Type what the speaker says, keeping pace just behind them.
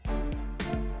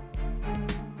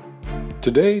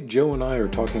Today, Joe and I are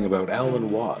talking about Alan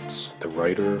Watts, the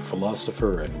writer,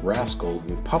 philosopher, and rascal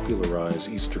who popularized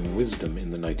Eastern wisdom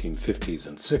in the 1950s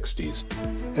and 60s,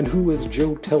 and who, as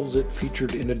Joe tells it,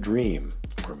 featured in a dream,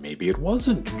 or maybe it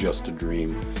wasn't just a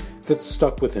dream, that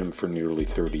stuck with him for nearly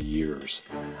 30 years.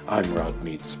 I'm Rod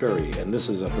Mead Sperry, and this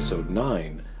is episode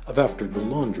 9 of After the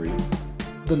Laundry,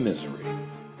 The Misery.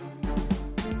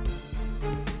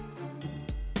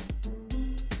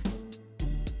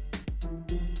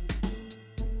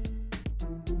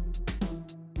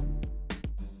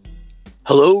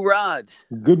 Hello, Rod.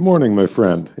 Good morning, my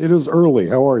friend. It is early.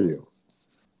 How are you?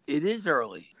 It is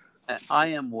early. I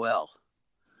am well.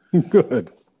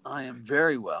 Good. I am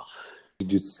very well.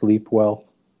 Did you sleep well?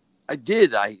 I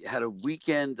did. I had a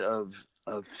weekend of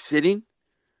sitting.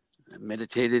 I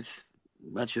meditated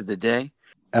much of the day.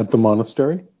 At the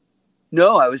monastery?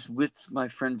 No, I was with my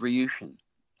friend Ryushin.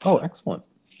 Oh, excellent.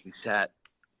 We sat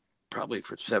probably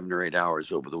for 7 or 8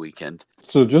 hours over the weekend.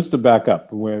 So just to back up,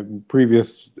 in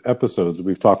previous episodes,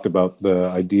 we've talked about the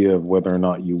idea of whether or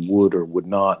not you would or would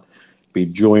not be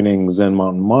joining Zen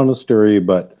Mountain Monastery,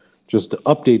 but just to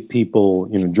update people,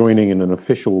 joining in an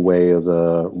official way as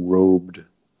a robed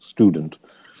student.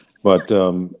 But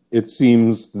it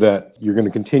seems that you're going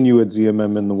to continue at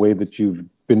ZMM in the way that you've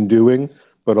been doing,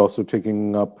 but also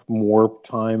taking up more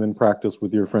time and practice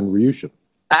with your friend Ryushin.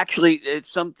 Actually,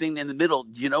 it's something in the middle.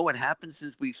 Do you know what happened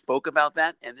since we spoke about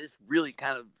that? And this really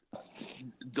kind of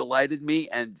delighted me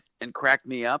and cracked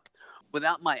me up.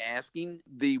 Without my asking,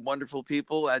 the wonderful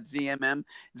people at ZMM,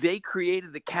 they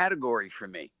created the category for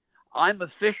me. I'm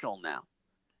official now.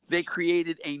 They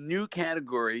created a new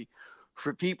category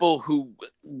for people who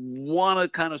want to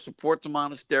kind of support the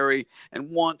monastery and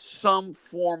want some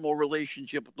formal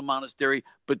relationship with the monastery,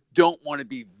 but don't want to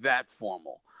be that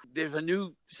formal. There's a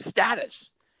new status.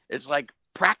 It's like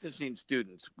practicing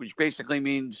students, which basically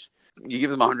means you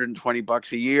give them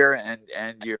 $120 a year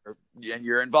and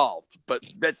you're involved, but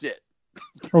that's it.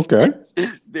 Okay.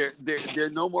 There are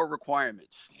no more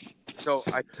requirements. So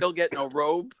I still get no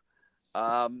robe.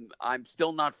 I'm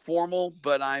still not formal,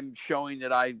 but I'm showing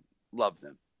that I love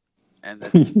them and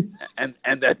that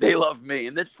and that they love me,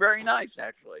 and that's very nice,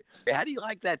 actually. How do you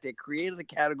like that? They created a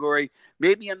category.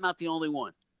 Maybe I'm not the only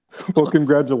one. Well,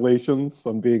 congratulations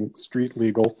on being street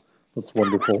legal. That's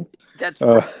wonderful. That's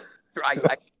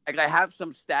right. I have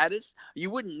some status. You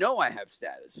wouldn't know I have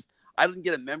status. I didn't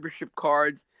get a membership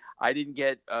card. I didn't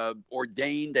get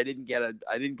ordained. I didn't get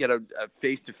a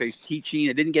face-to-face teaching.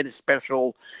 I didn't get a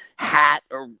special hat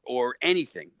or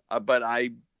anything. But I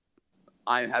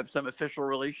have some official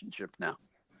relationship now.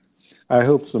 I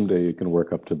hope someday you can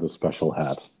work up to the special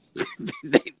hat.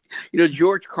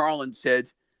 George Carlin said,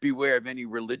 beware of any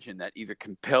religion that either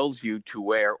compels you to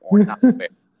wear or not wear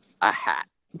a hat.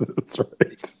 That's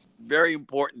right. Very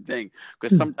important thing,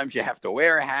 because sometimes you have to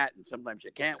wear a hat and sometimes you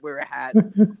can't wear a hat.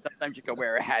 Sometimes you can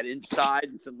wear a hat inside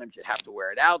and sometimes you have to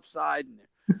wear it outside. And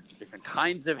there are different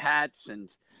kinds of hats, and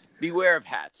beware of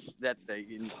hats that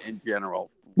in general.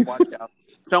 Watch out.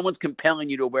 Someone's compelling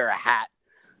you to wear a hat,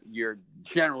 you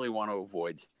generally want to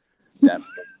avoid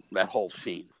that whole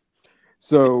scene.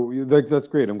 So that's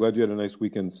great. I'm glad you had a nice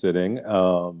weekend sitting.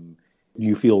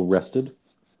 You feel rested?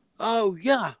 Oh,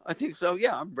 yeah, I think so.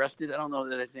 Yeah, I'm rested. I don't know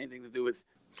that it has anything to do with...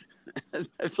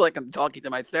 I feel like I'm talking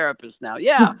to my therapist now.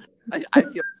 Yeah, I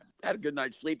feel I had a good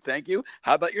night's sleep. Thank you.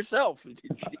 How about yourself?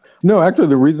 No, actually,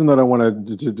 the reason that I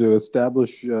wanted to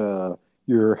establish how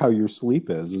your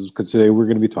sleep is because today we're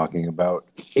going to be talking about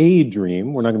a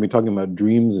dream. We're not going to be talking about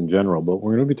dreams in general, but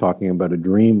we're going to be talking about a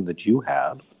dream that you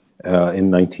had in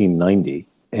 1990.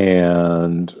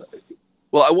 And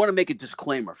well, I want to make a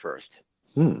disclaimer first.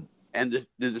 And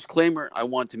the disclaimer I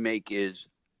want to make is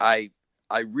I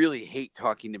really hate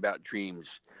talking about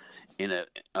dreams in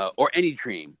or any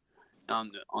dream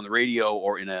on the radio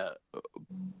or in a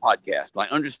podcast. I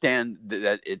understand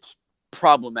that it's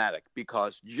problematic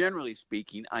because, generally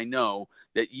speaking, I know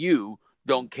that you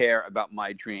don't care about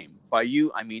my dream. By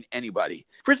you, I mean anybody.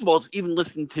 First of all, it's even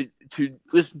listen to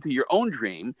your own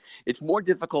dream. It's more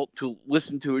difficult to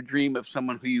listen to a dream of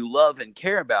someone who you love and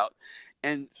care about,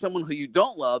 and someone who you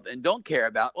don't love and don't care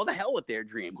about. Well, the hell with their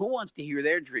dream. Who wants to hear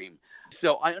their dream?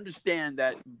 So I understand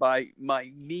that by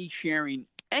me sharing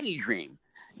any dream,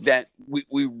 that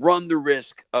we run the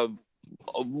risk of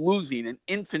losing an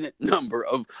infinite number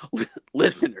of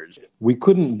listeners. We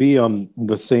couldn't be on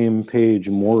the same page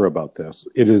more about this.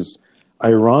 It is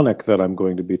ironic that I'm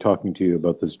going to be talking to you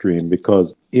about this dream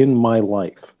because in my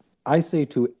life, I say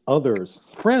to others,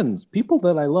 friends, people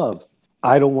that I love,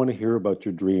 I don't want to hear about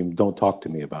your dream. Don't talk to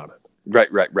me about it.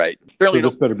 Right. So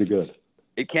this better be good.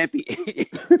 It can't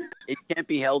be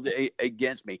be held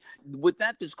against me. With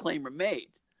that disclaimer made,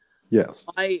 yes,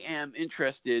 I am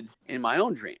interested in my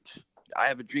own dreams. I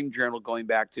have a dream journal going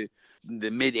back to the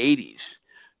mid 80s.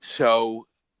 So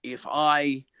if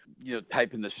I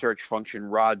type in the search function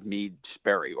Rod Mead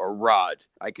Sperry or Rod,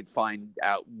 I could find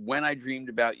out when I dreamed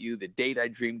about you, the date I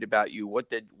dreamed about you, what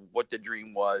the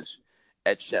dream was,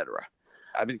 etc.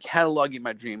 I've been cataloging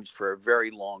my dreams for a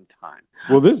very long time.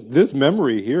 Well, this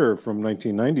memory here from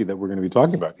 1990 that we're going to be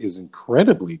talking about is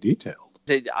incredibly detailed.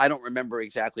 I don't remember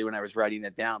exactly when I was writing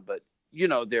that down, but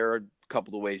there are a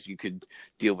couple of ways you could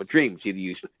deal with dreams. Either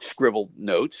you scribble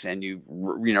notes and you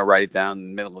write it down in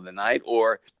the middle of the night,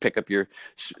 or pick up your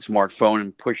smartphone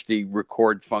and push the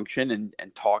record function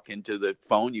and talk into the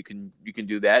phone. You can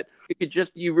do that.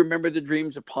 You remember the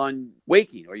dreams upon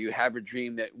waking, or you have a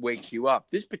dream that wakes you up.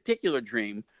 This particular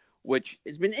dream, which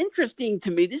has been interesting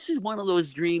to me, this is one of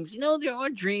those dreams. There are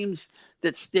dreams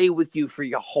that stay with you for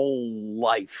your whole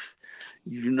life.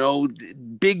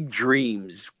 Big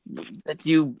dreams that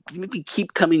you maybe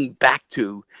keep coming back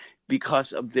to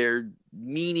because of their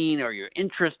meaning, or you're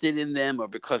interested in them, or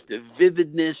because the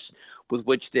vividness with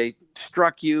which they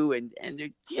struck you, and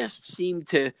they just seem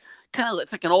to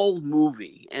it's like an old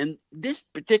movie. And this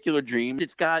particular dream,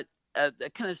 it's got a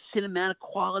kind of cinematic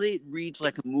quality. It reads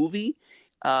like a movie.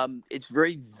 It's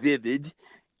very vivid.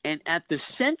 And at the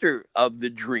center of the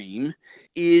dream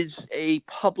is a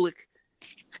public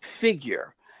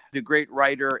figure, the great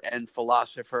writer and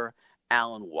philosopher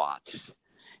Alan Watts,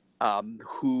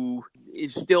 who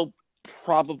is still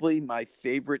probably my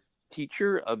favorite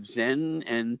teacher of Zen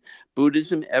and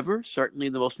Buddhism ever, certainly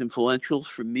the most influential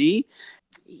for me.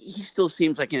 He still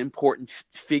seems like an important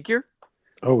figure.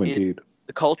 Oh, indeed. In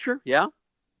the culture, yeah.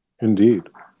 Indeed.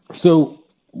 So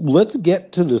let's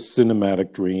get to the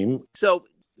cinematic dream. So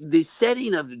the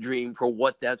setting of the dream, for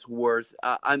what that's worth,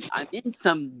 I'm in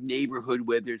some neighborhood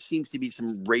where there seems to be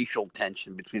some racial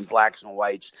tension between blacks and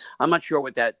whites. I'm not sure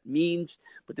what that means,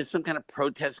 but there's some kind of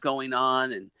protest going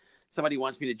on, and somebody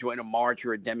wants me to join a march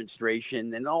or a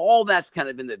demonstration, and all that's kind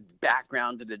of in the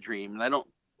background of the dream, and I don't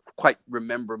quite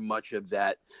remember much of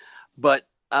that. But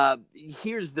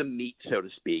here's the meat, so to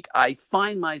speak. I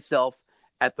find myself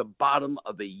at the bottom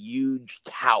of a huge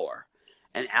tower,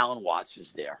 and Alan Watts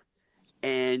is there.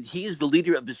 And he is the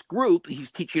leader of this group. He's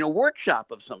teaching a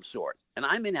workshop of some sort. And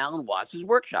I'm in Alan Watts'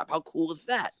 workshop. How cool is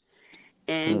that?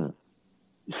 And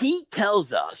he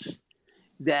tells us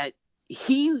that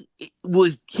he's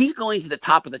going to the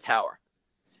top of the tower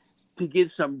to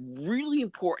give some really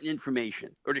important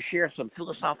information, or to share some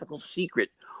philosophical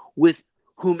secret with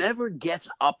whomever gets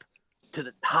up to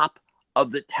the top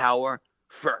of the tower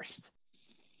first.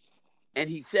 And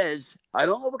he says, I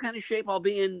don't know what kind of shape I'll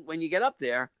be in when you get up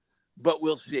there, but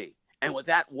we'll see. And with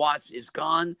that, Watts is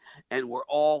gone, and we're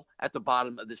all at the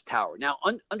bottom of this tower. Now,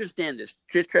 understand this.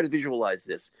 Just try to visualize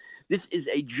this. This is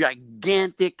a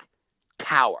gigantic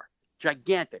tower.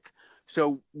 Gigantic.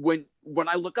 So when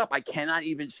I look up, I cannot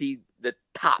even see the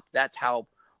top. That's how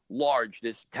large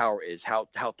this tower is, how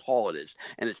tall it is.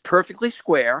 And it's perfectly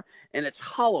square, and it's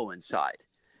hollow inside.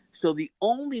 So the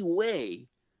only way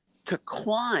to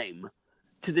climb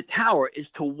to the tower is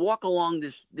to walk along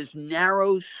this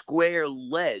narrow square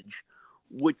ledge,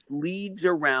 which leads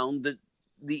around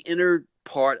the inner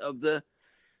part of the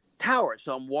tower.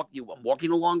 So I'm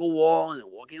walking along a wall, and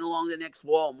walking along the next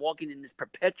wall. I'm walking in this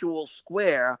perpetual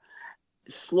square,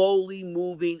 slowly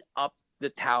moving up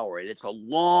the tower. And it's a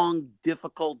long,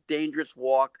 difficult, dangerous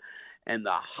walk. And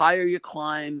the higher you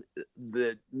climb,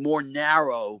 the more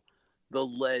narrow the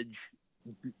ledge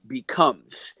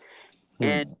becomes.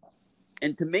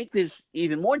 And to make this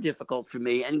even more difficult for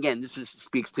me, and again, this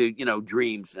speaks to,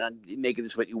 dreams, making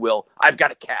this what you will, I've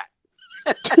got a cat.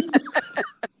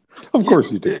 Of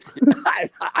course you do.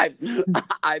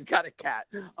 I've got a cat.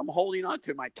 I'm holding on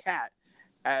to my cat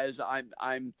as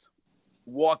I'm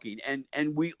walking,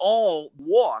 and we all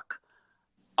walk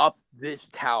up this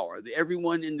tower.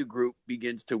 Everyone in the group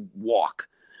begins to walk.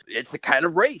 It's a kind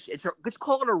of race. Let's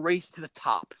call it a race to the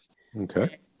top. Okay.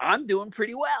 I'm doing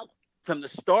pretty well. From the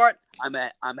start, I'm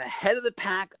ahead of the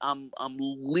pack. I'm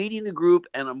leading the group,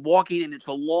 and I'm walking, and it's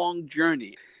a long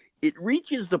journey. It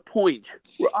reaches the point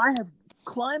where I have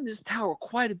climbed this tower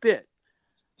quite a bit.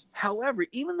 However,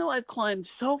 even though I've climbed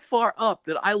so far up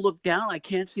that I look down, I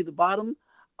can't see the bottom.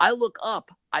 I look up,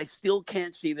 I still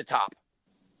can't see the top.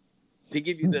 To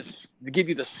give you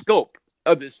the scope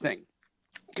of this thing.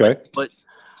 Okay. But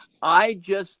I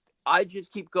just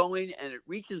keep going, and it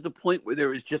reaches the point where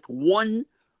there is just one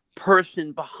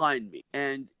person behind me,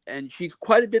 and she's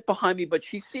quite a bit behind me, but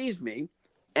she sees me,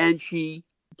 and she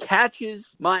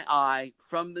catches my eye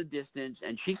from the distance,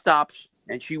 and she stops,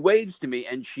 And she waves to me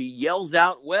and she yells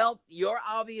out, "Well, you're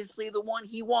obviously the one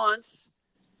he wants."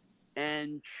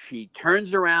 And she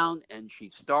turns around and she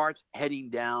starts heading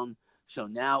down. So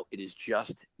now it is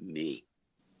just me.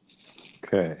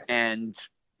 Okay. And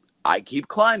I keep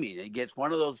climbing. It gets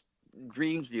one of those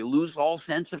dreams you lose all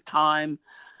sense of time.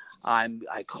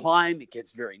 I climb. It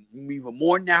gets very even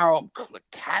more narrow. The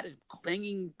cat is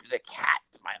clinging to the cat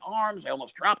to my arms. I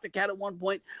almost dropped the cat at one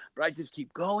point, but I just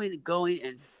keep going and going.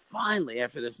 And finally,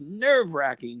 after this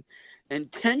nerve-wracking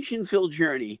and tension-filled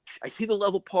journey, I see the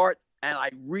level part, and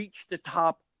I reach the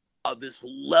top of this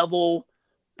level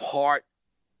part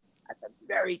at the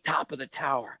very top of the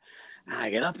tower. And I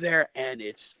get up there, and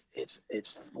it's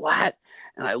flat.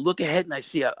 And I look ahead, and I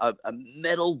see a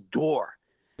metal door.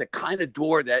 The kind of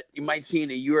door that you might see in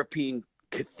a European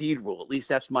cathedral. At least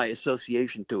that's my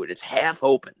association to it. It's half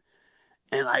open.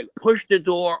 And I push the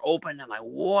door open and I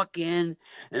walk in.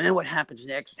 And then what happens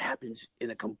next happens in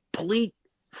a complete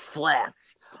flash.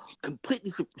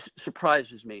 Completely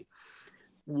surprises me.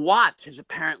 Watts has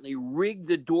apparently rigged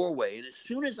the doorway. And as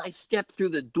soon as I step through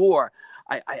the door,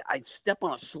 I step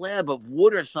on a slab of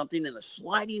wood or something, and a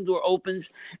sliding door opens.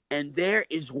 And there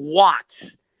is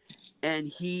Watts. And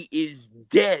he is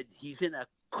dead. He's in a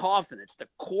coffin. It's the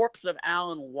corpse of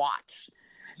Alan Watts.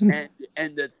 And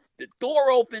the door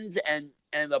opens and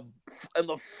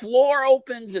the floor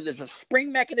opens, and there's a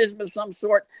spring mechanism of some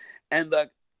sort, and the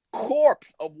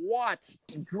corpse of Watts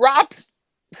drops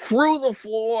through the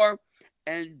floor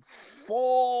and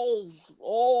falls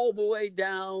all the way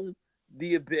down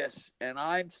the abyss. And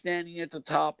I'm standing at the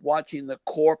top watching the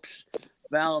corpse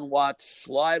of Alan Watts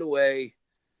slide away,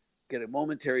 get a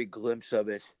momentary glimpse of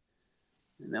it,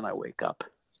 and then I wake up.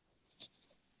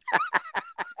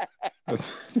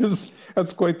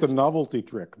 That's quite the novelty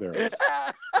trick there.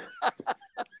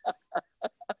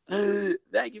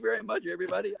 Thank you very much,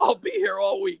 everybody. I'll be here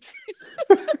all week.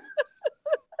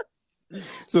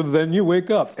 So then you wake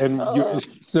up, and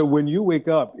so when you wake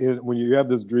up, when you have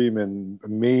this dream in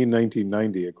May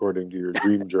 1990, according to your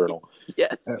dream journal,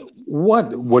 yes.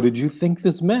 What did you think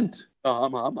this meant?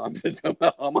 I'm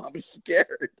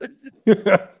scared.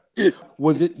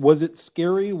 Was it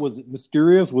scary? Was it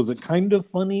mysterious? Was it kind of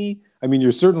funny? I mean,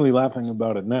 you're certainly laughing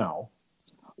about it now.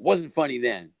 It wasn't funny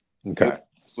then. Okay. It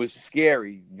was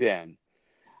scary then.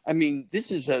 I mean,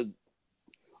 this is a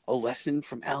lesson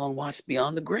from Alan Watts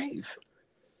Beyond the Grave.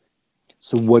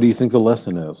 So what do you think the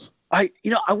lesson is? I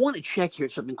want to check here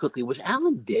something quickly. Was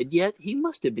Alan dead yet? He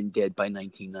must have been dead by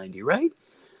 1990, right?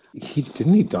 He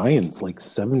die in like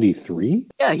 73?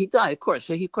 Yeah, he died. Of course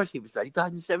he was dead. He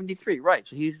died in 73, right?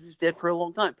 So he was dead for a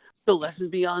long time. The lesson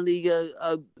beyond the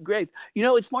grave.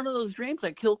 It's one of those dreams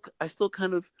I still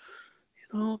kind of,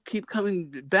 keep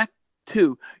coming back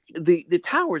to. The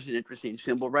tower is an interesting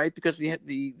symbol, right? Because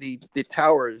the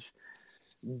tower is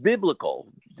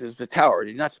biblical. There's the tower.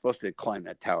 You're not supposed to climb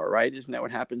that tower, right? Isn't that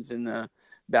what happens in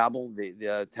Babel?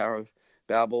 The Tower of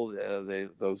Babel.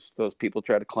 Those people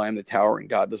try to climb the tower, and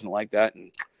God doesn't like that,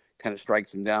 and kind of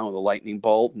strikes them down with a lightning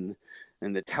bolt. And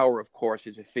the tower, of course,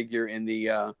 is a figure in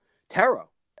the tarot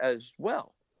as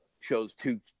well. Shows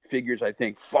two figures, I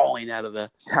think, falling out of the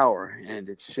tower, and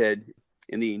it's said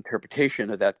in the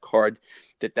interpretation of that card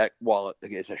that while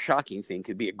it is a shocking thing,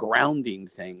 could be a grounding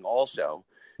thing also,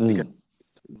 because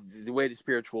the way to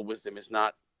spiritual wisdom is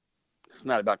not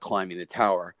about climbing the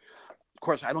tower. Of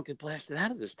course, I don't get blasted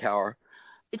out of this tower.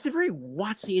 It's a very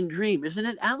Wattsian dream, isn't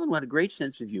it? Alan had a great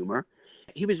sense of humor.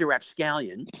 He was a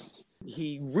rapscallion.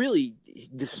 He really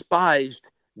despised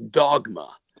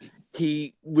dogma.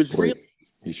 He was really...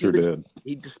 He sure did.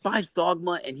 He despised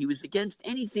dogma, and he was against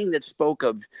anything that spoke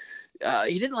of...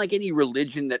 he didn't like any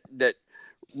religion that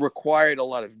required a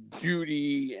lot of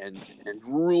duty and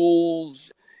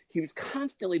rules. He was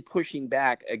constantly pushing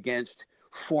back against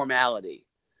formality,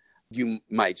 you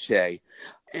might say.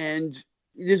 And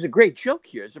there's a great joke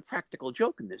here. There's a practical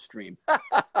joke in this dream.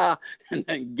 And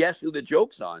then guess who the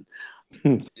joke's on?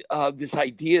 This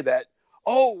idea that,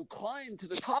 climb to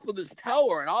the top of this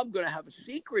tower and I'm going to have a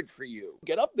secret for you.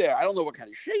 Get up there. I don't know what kind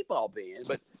of shape I'll be in,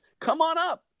 but come on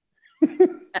up.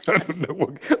 I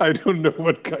don't know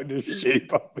what kind of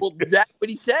shape I'll be in. Well, that's what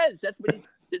he says. That's what he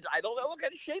says. I don't know what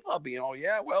kind of shape I'll be in. Oh,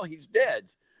 yeah, well, he's dead.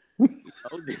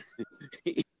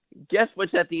 Guess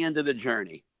what's at the end of the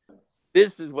journey?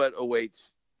 This is what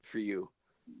awaits for you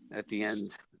at the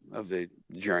end of the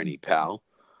journey, pal.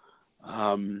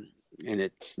 And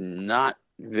it's not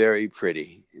very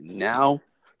pretty. Now,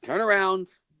 turn around,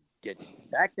 get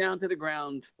back down to the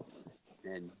ground,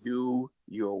 and do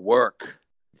your work.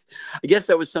 I guess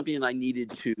that was something I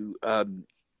needed to,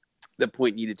 the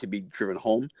point needed to be driven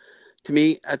home to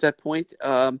me at that point.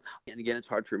 And again, it's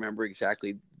hard to remember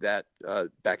exactly that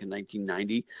back in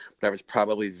 1990, but I was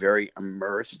probably very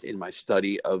immersed in my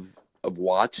study of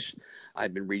Watts.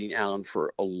 I've been reading Allen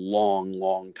for a long,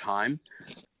 long time.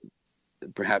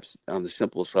 Perhaps on the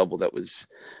simplest level, that was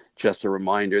just a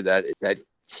reminder that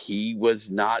he was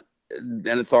not an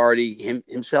authority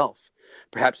himself.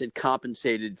 Perhaps it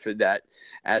compensated for that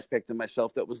aspect of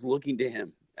myself that was looking to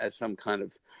him as some kind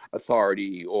of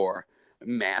authority or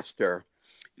master.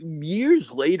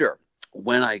 Years later,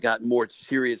 when I got more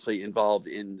seriously involved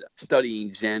in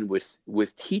studying Zen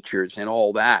with teachers and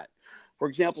all that, for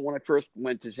example, when I first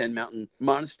went to Zen Mountain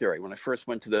Monastery, when I first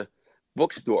went to the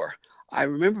bookstore, I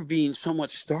remember being somewhat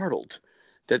startled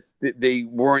that they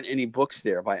weren't any books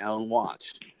there by Alan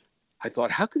Watts. I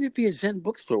thought, how could there be a Zen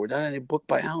bookstore without any book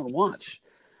by Alan Watts?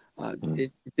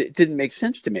 It didn't make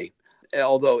sense to me,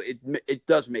 although it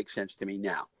does make sense to me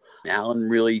now. Alan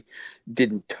really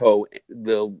didn't toe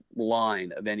the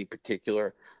line of any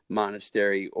particular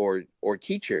monastery or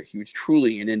teacher. He was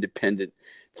truly an independent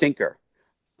thinker,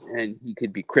 and he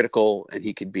could be critical, and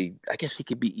he could be, I guess he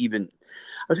could be even,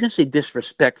 I was going to say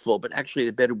disrespectful, but actually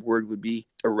the better word would be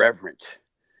irreverent.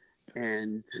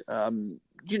 And,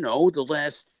 the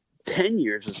last 10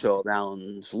 years or so of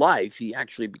Alan's life, he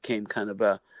actually became kind of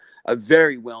a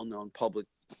very well-known public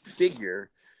figure.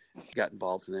 He got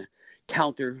involved in the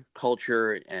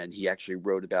counterculture, and he actually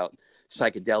wrote about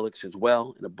psychedelics as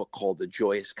well in a book called The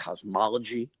Joyous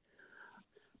Cosmology.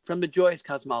 From The Joyous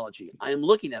Cosmology, I am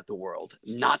looking at the world,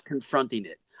 not confronting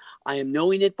it. I am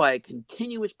knowing it by a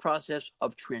continuous process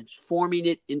of transforming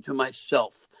it into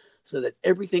myself, so that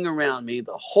everything around me,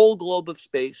 the whole globe of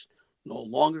space, no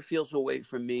longer feels away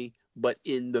from me, but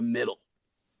in the middle.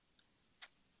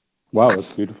 Wow,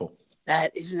 that's beautiful.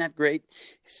 Isn't that great?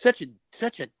 Such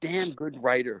a damn good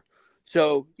writer.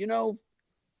 So,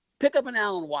 pick up an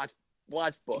Alan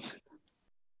Watts book.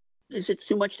 Is it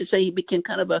too much to say he became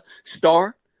kind of a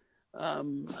star?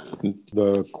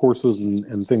 The courses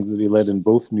and things that he led in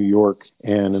both New York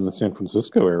and in the San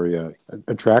Francisco area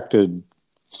attracted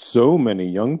so many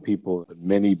young people,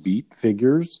 many beat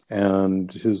figures,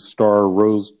 and his star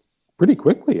rose pretty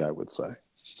quickly, I would say.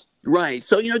 Right.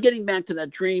 So, getting back to that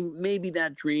dream, maybe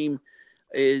that dream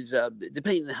is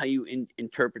depending on how you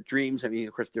interpret dreams. I mean,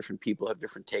 of course, different people have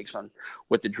different takes on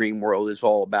what the dream world is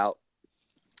all about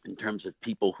in terms of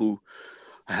people who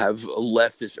have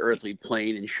left this earthly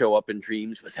plane and show up in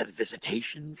dreams. Was that a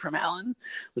visitation from Alan?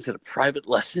 Was it a private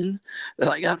lesson that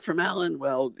I got from Alan?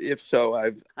 Well, if so,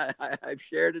 I've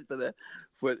shared it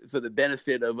for the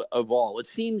benefit of all. It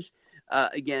seems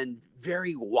again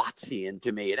very Wattsian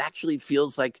to me. It actually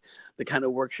feels like the kind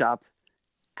of workshop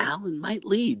Alan might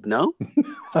lead. No,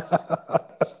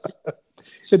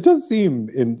 it does seem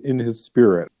in his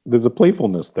spirit. There's a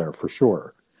playfulness there for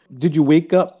sure. Did you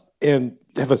wake up and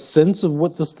have a sense of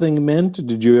what this thing meant?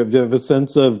 Did you have a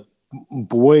sense of,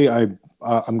 boy,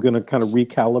 I'm going to kind of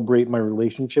recalibrate my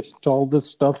relationship to all this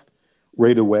stuff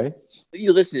right away?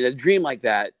 Listen, a dream like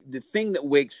that, the thing that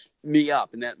wakes me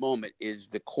up in that moment is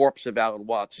the corpse of Alan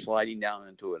Watts sliding down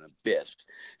into an abyss.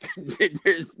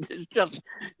 there's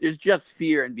just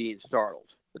fear and being startled.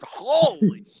 It's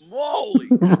holy moly,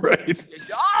 right?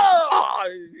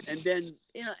 And then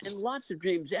and lots of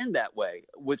dreams end that way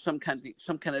with some kind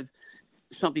of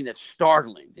something that's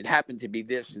startling. It happened to be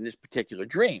this in this particular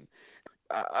dream.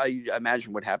 I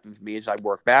imagine what happened for me is I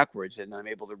work backwards and I'm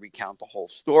able to recount the whole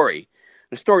story.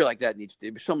 A story like that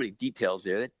there's so many details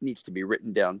there that needs to be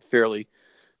written down fairly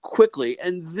quickly.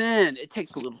 And then it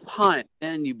takes a little time.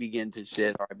 Then you begin to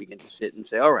sit, or I begin to sit and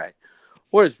say, all right,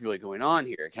 what is really going on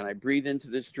here? Can I breathe into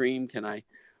this dream?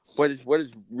 What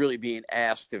is really being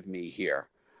asked of me here?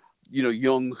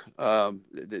 Jung,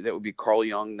 that would be Carl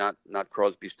Jung, not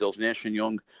Crosby, Stills, Nash and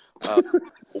Jung,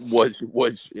 was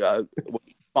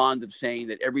fond of saying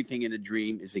that everything in a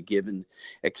dream is a given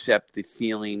except the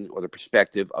feeling or the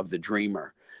perspective of the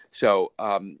dreamer. So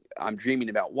I'm dreaming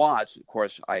about Watts. Of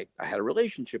course, I had a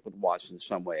relationship with Watts in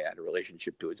some way. I had a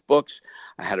relationship to his books.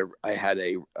 I had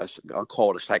I'll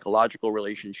call it a psychological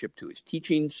relationship to his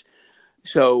teachings.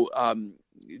 So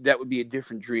that would be a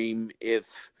different dream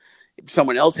if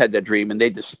someone else had that dream and they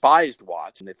despised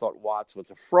Watts and they thought Watts was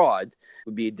a fraud. It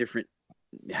would be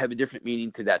have a different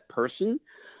meaning to that person.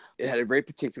 It had a very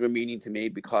particular meaning to me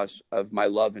because of my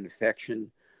love and affection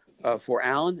for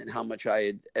Alan and how much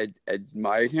I had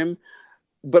admired him.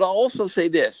 But I'll also say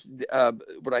this,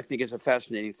 what I think is a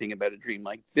fascinating thing about a dream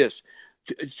like this.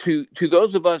 To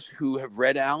those of us who have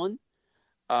read Alan,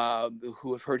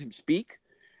 who have heard him speak,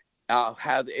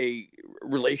 have a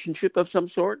relationship of some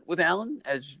sort with Alan,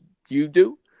 as you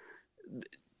do,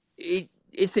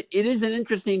 it is an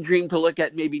interesting dream to look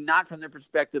at, maybe not from the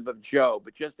perspective of Joe,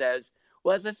 but just as,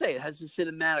 well, as I say, it has a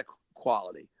cinematic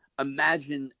quality.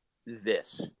 Imagine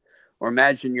this, or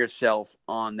imagine yourself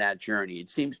on that journey. It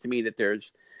seems to me that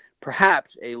there's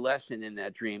perhaps a lesson in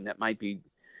that dream that might be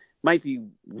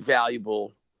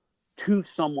valuable to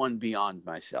someone beyond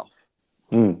myself.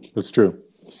 That's true.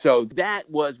 So that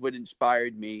was what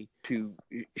inspired me to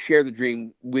share the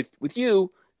dream with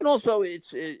you. And also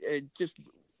it's just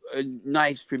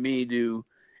nice for me to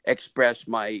express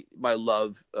my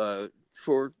love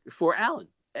for Alan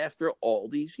after all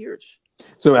these years.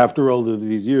 So after all of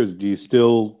these years, do you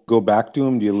still go back to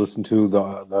him? Do you listen to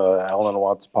the Alan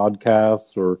Watts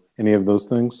podcasts or any of those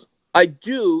things? I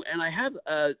do, and I have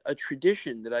a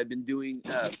tradition that I've been doing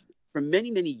for many,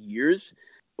 many years.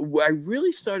 I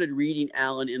really started reading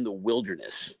Alan in the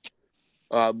wilderness.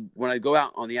 When I go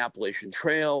out on the Appalachian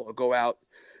Trail or go out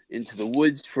into the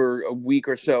woods for a week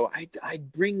or so, I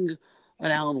bring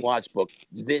an Alan Watts book.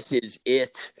 This Is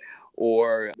It,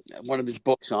 or one of his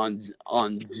books on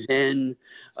Zen,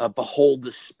 Behold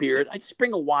the Spirit. I just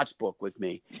bring a Watts book with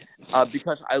me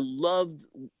because I loved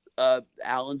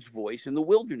Alan's voice in the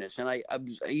wilderness, and I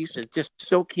used to just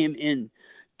soak him in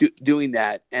doing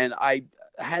that. And I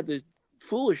had the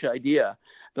foolish idea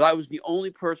that I was the only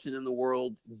person in the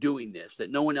world doing this, that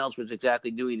no one else was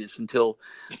exactly doing this, until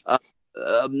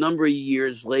a number of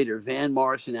years later, Van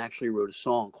Morrison actually wrote a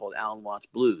song called Alan Watts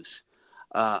Blues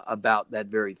about that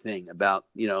very thing, about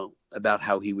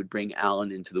how he would bring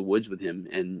Alan into the woods with him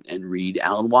and read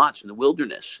Alan Watts in the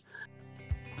wilderness.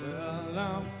 Well,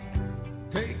 I'm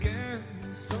taking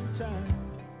some time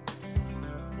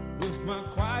with my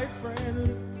quiet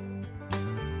friend.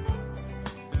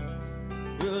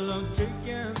 Well, I'm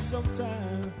taking some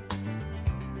time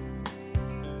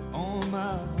on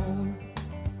my own.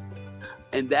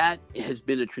 And that has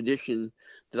been a tradition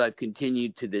that I've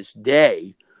continued to this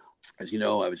day. As you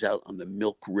know, I was out on the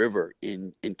Milk River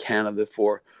in Canada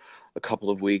for a couple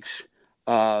of weeks,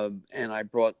 and I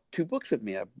brought 2 books with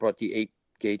me. I brought The 8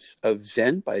 Gates of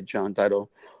Zen by John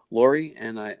Dido Laurie,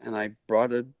 and I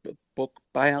brought a book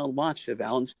by Alan Watts of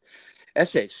Alan's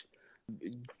essays.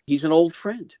 He's an old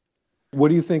friend. What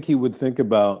do you think he would think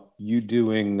about you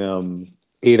doing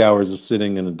 8 hours of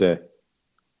sitting in a day?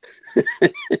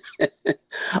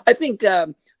 I think I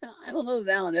don't know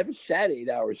that Alan ever sat 8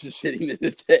 hours of sitting in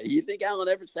a day. You think Alan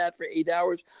ever sat for 8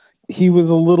 hours? He was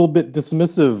a little bit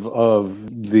dismissive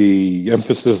of the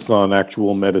emphasis on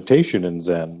actual meditation in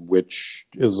Zen, which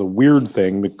is a weird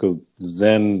thing because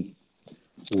Zen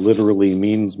literally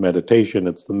means meditation.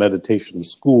 It's the meditation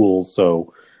school,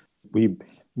 so he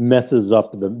messes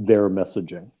up their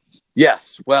messaging.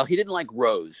 Yes. Well, he didn't like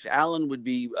rows. Alan would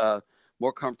be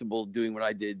more comfortable doing what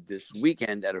I did this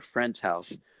weekend at a friend's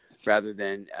house rather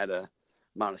than at a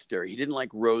monastery. He didn't like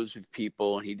rows of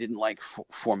people, and he didn't like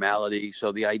formality.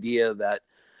 So the idea that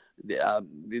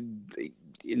in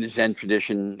the Zen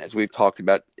tradition, as we've talked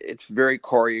about, it's very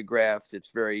choreographed. It's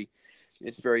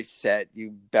very set.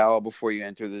 You bow before you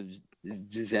enter the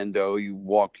zendo. You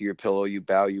walk to your pillow. You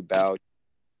bow.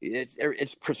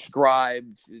 It's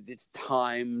prescribed. It's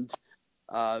timed.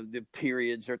 The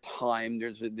periods are timed.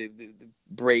 The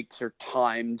breaks are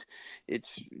timed.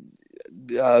 It's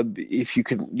if you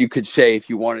could say, if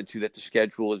you wanted to, that the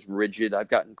schedule is rigid. I've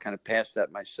gotten kind of past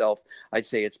that myself. I'd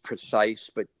say it's precise,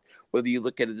 but whether you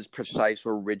look at it as precise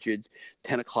or rigid,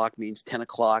 10 o'clock means 10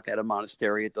 o'clock at a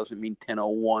monastery. It doesn't mean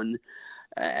 10:01.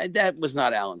 That was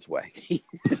not Alan's way.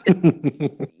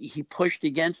 He pushed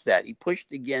against that. He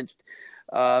pushed against.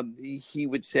 He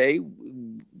would say,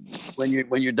 when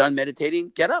you're done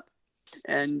meditating, get up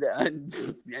and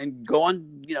go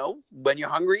on. When you're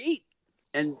hungry, eat.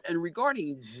 And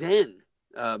regarding Zen,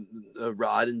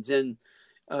 Rod, and Zen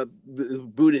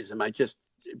Buddhism, I just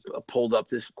pulled up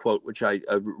this quote which I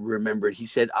remembered. He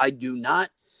said, "I do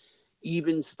not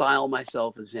even style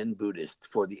myself a Zen Buddhist,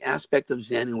 for the aspect of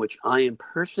Zen in which I am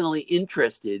personally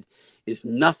interested is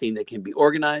nothing that can be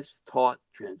organized, taught,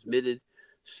 transmitted,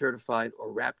 certified,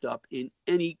 or wrapped up in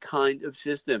any kind of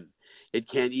system. It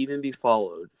can't even be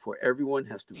followed, for everyone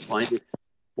has to find it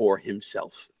for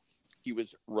himself." He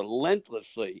was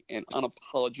relentlessly and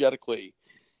unapologetically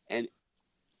and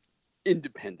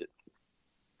independent.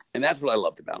 And that's what I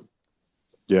loved about him.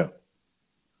 Yeah.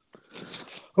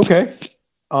 Okay.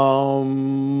 I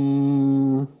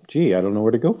don't know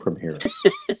where to go from here.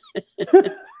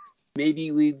 Maybe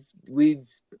we've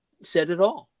said it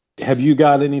all. Have you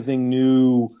got anything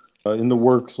new in the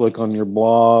works, like on your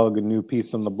blog, a new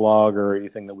piece on the blog, or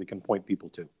anything that we can point people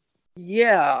to?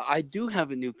 Yeah, I do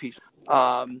have a new piece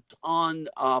on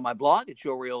my blog at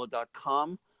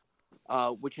joeriola.com.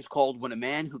 which is called When a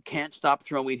Man Who Can't Stop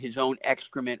Throwing His Own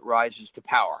Excrement Rises to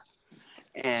Power.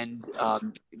 And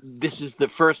this is the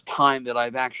first time that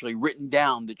I've actually written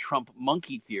down the Trump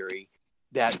monkey theory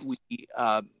that we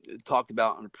talked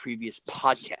about on a previous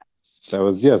podcast. That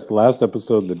was, yes, the last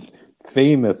episode,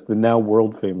 the now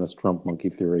world famous Trump monkey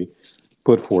theory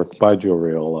put forth by Joe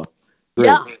Raiola. Great.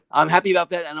 Yeah, I'm happy about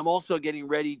that. And I'm also getting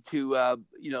ready to,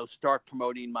 start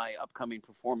promoting my upcoming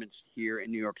performance here in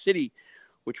New York City,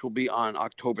 which will be on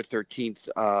October 13th.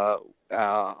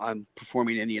 I'm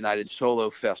performing in the United Solo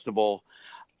Festival,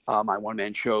 my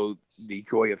one-man show, The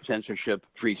Joy of Censorship,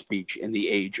 Free Speech in the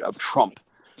Age of Trump.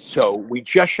 So we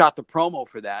just shot the promo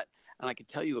for that, and I can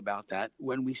tell you about that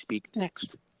when we speak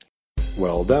next.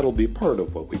 Well, that'll be part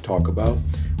of what we talk about.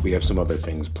 We have some other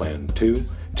things planned too.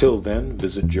 Till then,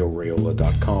 visit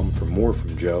joeraiola.com for more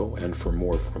from Joe and for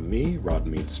more from me, Rod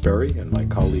Mead Sperry, and my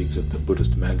colleagues at the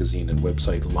Buddhist magazine and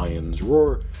website Lions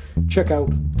Roar. Check out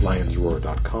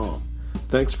lionsroar.com.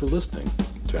 Thanks for listening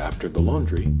to After the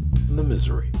Laundry and the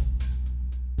Misery.